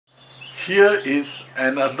Here is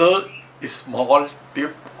another small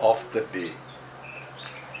tip of the day.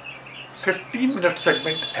 15-minute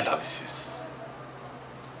segment analysis.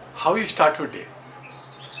 How you start your day?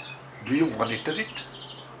 Do you monitor it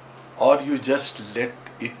or you just let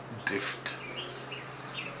it drift?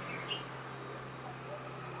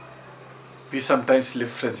 We sometimes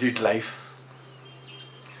live frenzied life.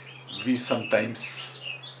 We sometimes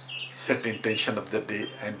set intention of the day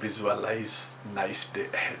and visualize nice day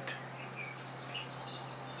ahead.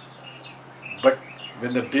 But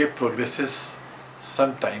when the day progresses,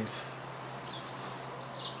 sometimes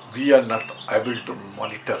we are not able to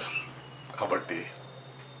monitor our day,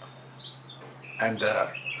 and the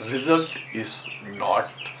result is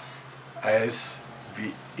not as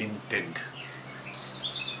we intend.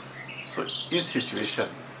 So in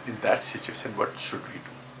that situation, what should we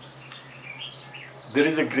do? There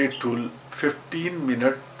is a great tool,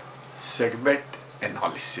 15-minute segment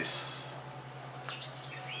analysis.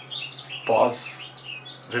 Pause,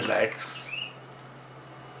 relax,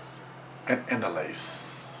 and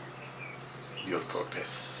analyze your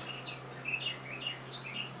progress.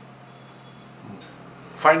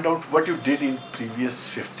 Find out what you did in previous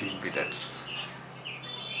 15 minutes.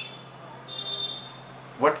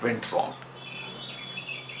 What went wrong?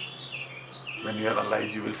 When you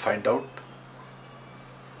analyze, you will find out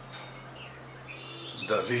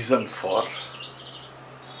the reason for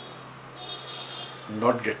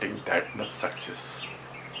not getting that much success.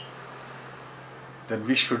 Then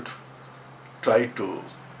we should try to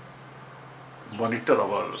monitor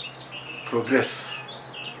our progress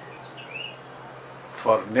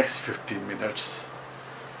for next 15 minutes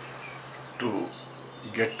to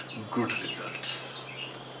get good results.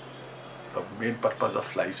 The main purpose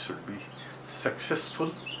of life should be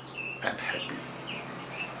successful and happy.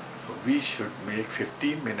 So we should make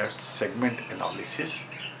 15-minute segment analysis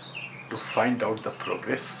to find out the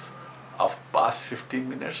progress of past 15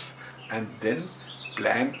 minutes and then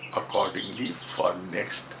plan accordingly for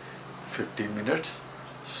next 15 minutes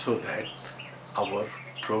so that our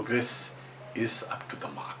progress is up to the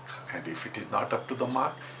mark. And if it is not up to the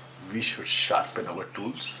mark, we should sharpen our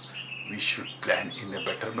tools, we should plan in a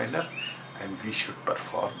better manner, and we should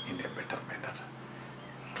perform in a better manner.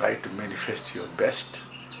 Try to manifest your best,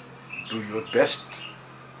 do your best,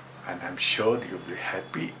 and I'm sure you'll be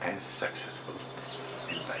happy and successful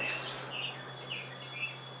in life.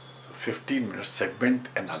 So 15-minute segment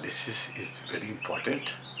analysis is very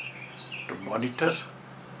important to monitor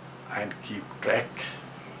and keep track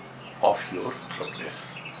of your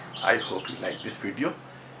progress. I hope you like this video.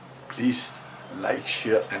 Please like,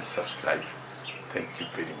 share and subscribe. Thank you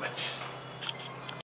very much.